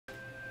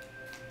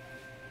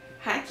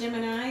Hi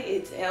Gemini,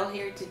 it's Elle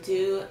here to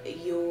do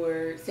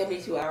your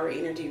 72-hour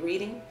energy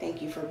reading. Thank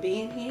you for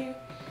being here.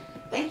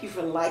 Thank you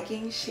for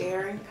liking,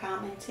 sharing,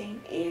 commenting,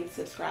 and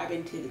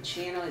subscribing to the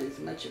channel. It is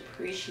much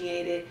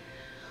appreciated.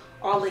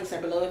 All links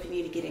are below if you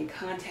need to get in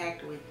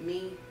contact with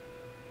me.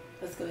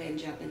 Let's go ahead and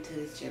jump into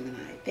this,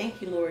 Gemini.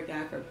 Thank you, Lord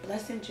God, for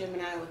blessing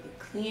Gemini with a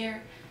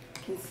clear,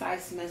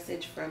 concise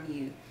message from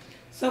you.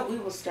 So we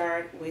will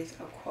start with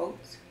a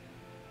quote.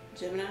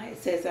 Gemini, it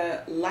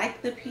says,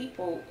 like the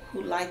people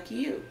who like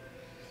you.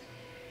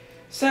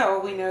 So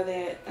we know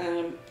that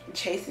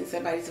chasing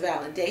somebody's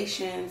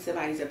validation,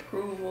 somebody's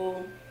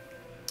approval,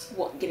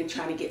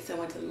 trying to get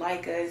someone to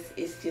like us,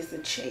 is just a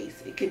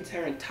chase. It can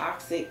turn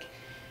toxic.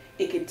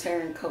 It can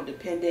turn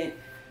codependent.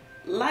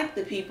 Like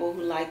the people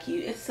who like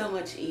you, it's so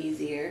much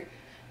easier.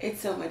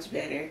 It's so much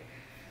better.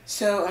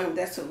 So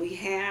that's what we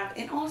have.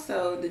 And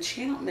also the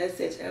channel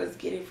message I was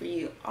getting for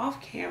you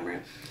off camera.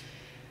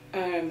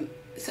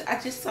 So I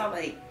just saw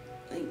like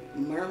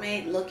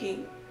mermaid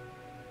looking,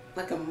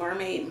 like a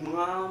mermaid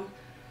mom,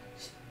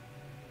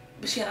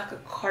 but she had like a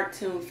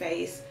cartoon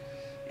face,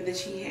 and then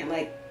she had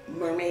like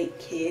mermaid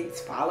kids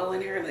following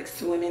her, like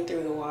swimming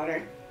through the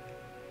water.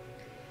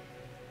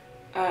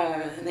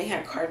 And they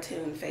had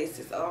cartoon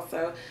faces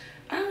also.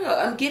 I don't know,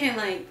 I'm getting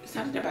like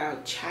something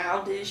about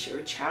childish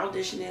or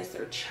childishness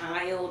or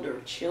child or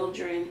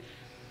children.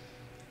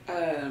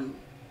 I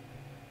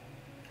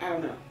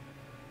don't know.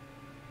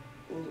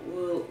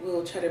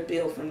 We'll try to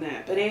build from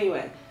that. But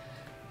anyway,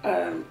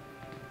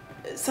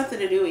 something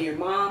to do with your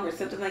mom or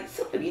something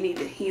you need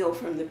to heal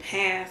from the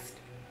past.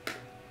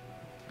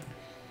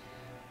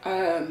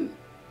 You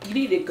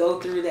need to go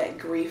through that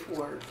grief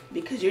work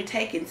because you're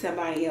taking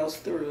somebody else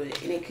through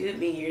it, and it could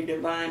be your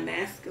divine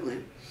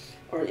masculine,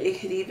 or it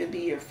could even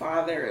be your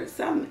father or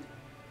some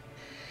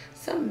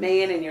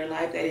man in your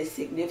life that is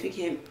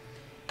significant.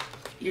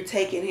 You're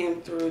taking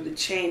him through the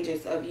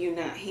changes of you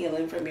not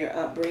healing from your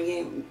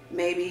upbringing,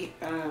 maybe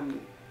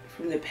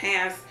from the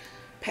past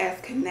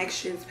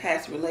connections,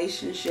 past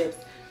relationships,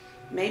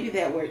 maybe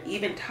that were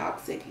even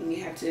toxic, and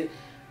you have to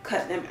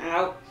cut them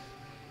out,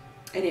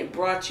 and it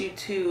brought you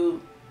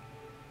to,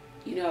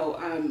 you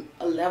know,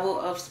 a level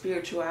of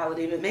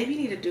spirituality. But maybe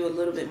you need to do a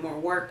little bit more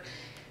work,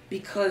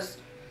 because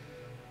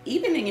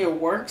even in your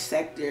work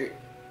sector,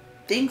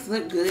 things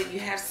look good. You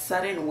have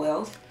sudden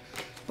wealth,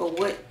 but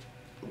what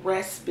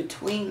rests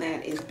between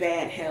that is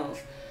bad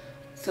health.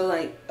 So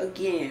like,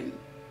 again,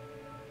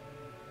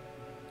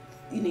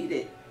 you need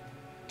to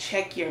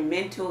check your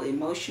mental,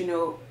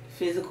 emotional,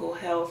 physical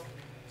health.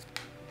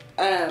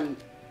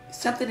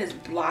 Something is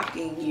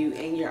blocking you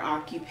in your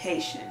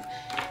occupation,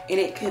 and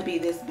it could be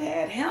this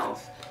bad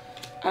health.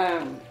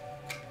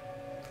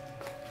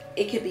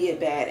 It could be a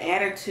bad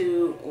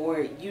attitude, or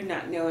you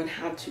not knowing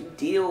how to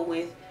deal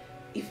with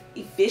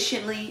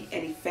efficiently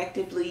and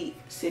effectively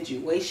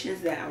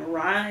situations that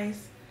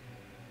arise.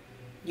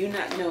 You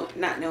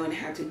not knowing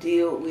how to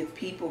deal with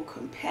people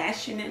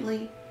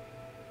compassionately.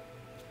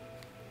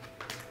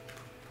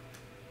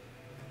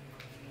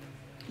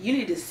 You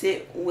need to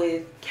sit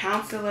with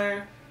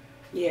counselor,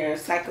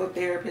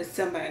 psychotherapist,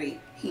 somebody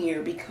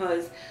here,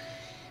 because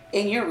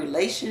in your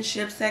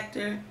relationship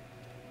sector,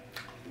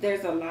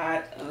 there's a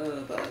lot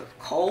of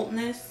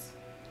coldness,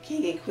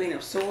 King and Queen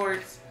of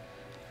Swords,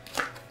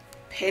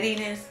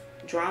 pettiness,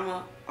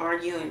 drama,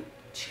 arguing,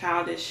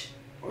 childish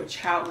or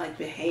childlike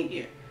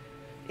behavior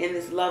in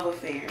this love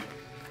affair.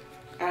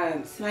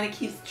 Somebody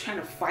keeps trying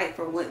to fight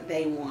for what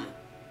they want.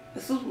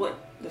 This is what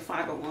the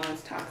Five of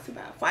Wands talks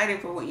about, fighting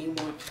for what you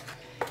want.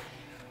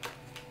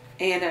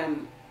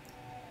 And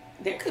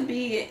there could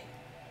be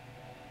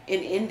an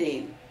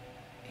ending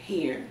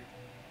here,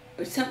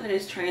 or something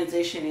is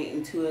transitioning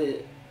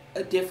into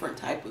a different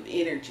type of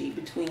energy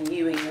between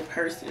you and your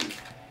person,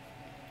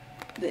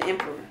 the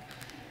Emperor.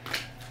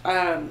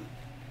 And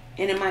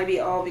it might be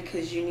all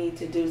because you need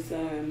to do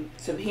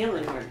some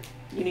healing work.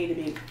 You need to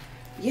be,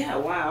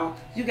 wow,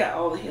 you got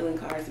all the healing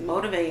cards,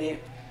 motivated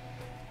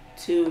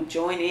to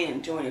join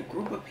a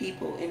group of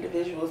people,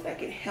 individuals that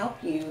can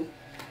help you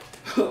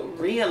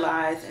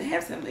realize and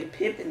have some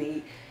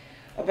epiphany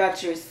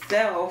about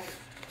yourself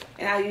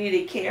and how you need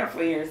to care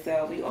for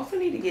yourself. You also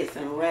need to get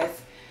some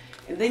rest.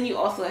 And then you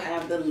also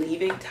have the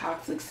leaving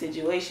toxic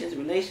situations,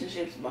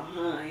 relationships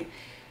behind.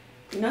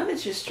 Know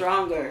that you're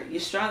stronger. You're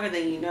stronger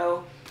than you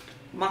know.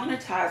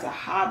 Monetize a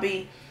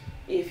hobby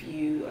if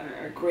you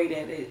are great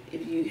at it.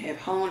 If you have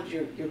honed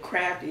your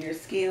craft and your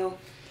skill,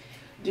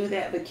 do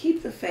that. But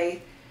keep the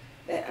faith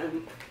that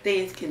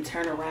things can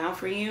turn around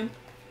for you.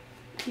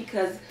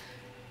 Because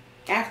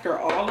after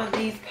all of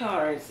these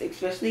cards,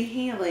 especially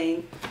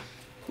healing,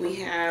 we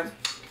have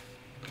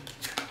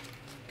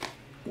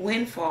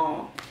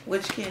windfall,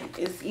 which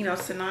is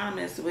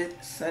synonymous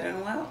with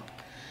sudden wealth.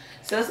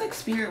 So it's like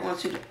Spirit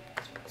wants you to,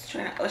 it's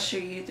trying to usher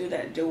you through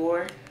that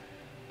door,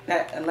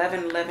 that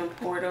 1111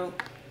 portal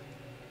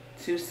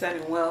to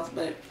sudden wealth,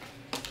 but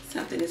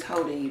something is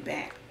holding you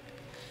back.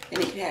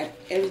 And it can have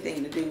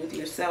everything to do with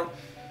yourself,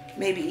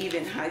 maybe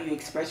even how you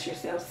express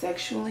yourself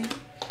sexually,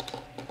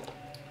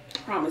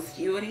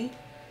 promiscuity,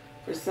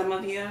 for some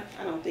of you.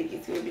 I don't think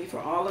it's going to be for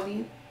all of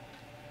you.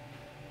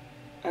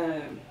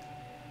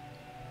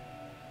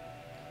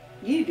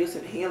 You need to do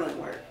some healing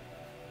work,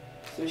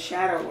 some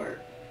shadow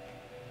work.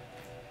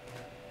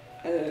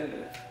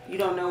 You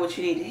don't know what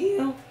you need to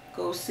heal?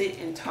 Go sit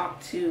and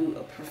talk to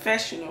a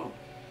professional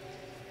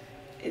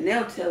and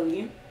they'll tell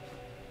you.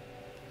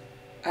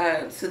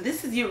 So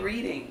this is your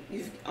reading.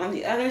 On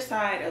the other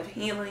side of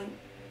healing,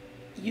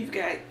 you've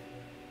got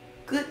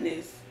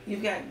goodness,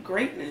 you've got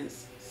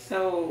greatness.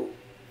 So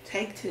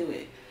take to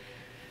it.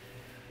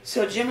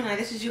 So Gemini,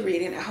 this is your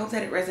reading. I hope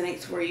that it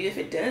resonates for you. If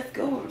it does,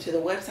 go over to the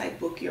website,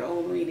 book your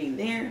own reading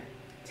there.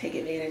 Take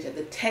advantage of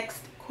the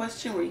text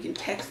question where you can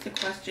text the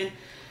question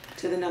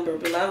to the number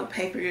below.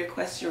 Pay for your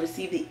question,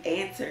 receive the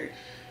answer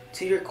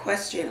to your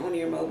question on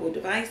your mobile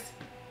device.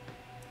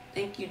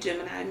 Thank you,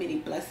 Gemini. Many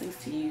blessings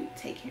to you.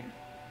 Take care.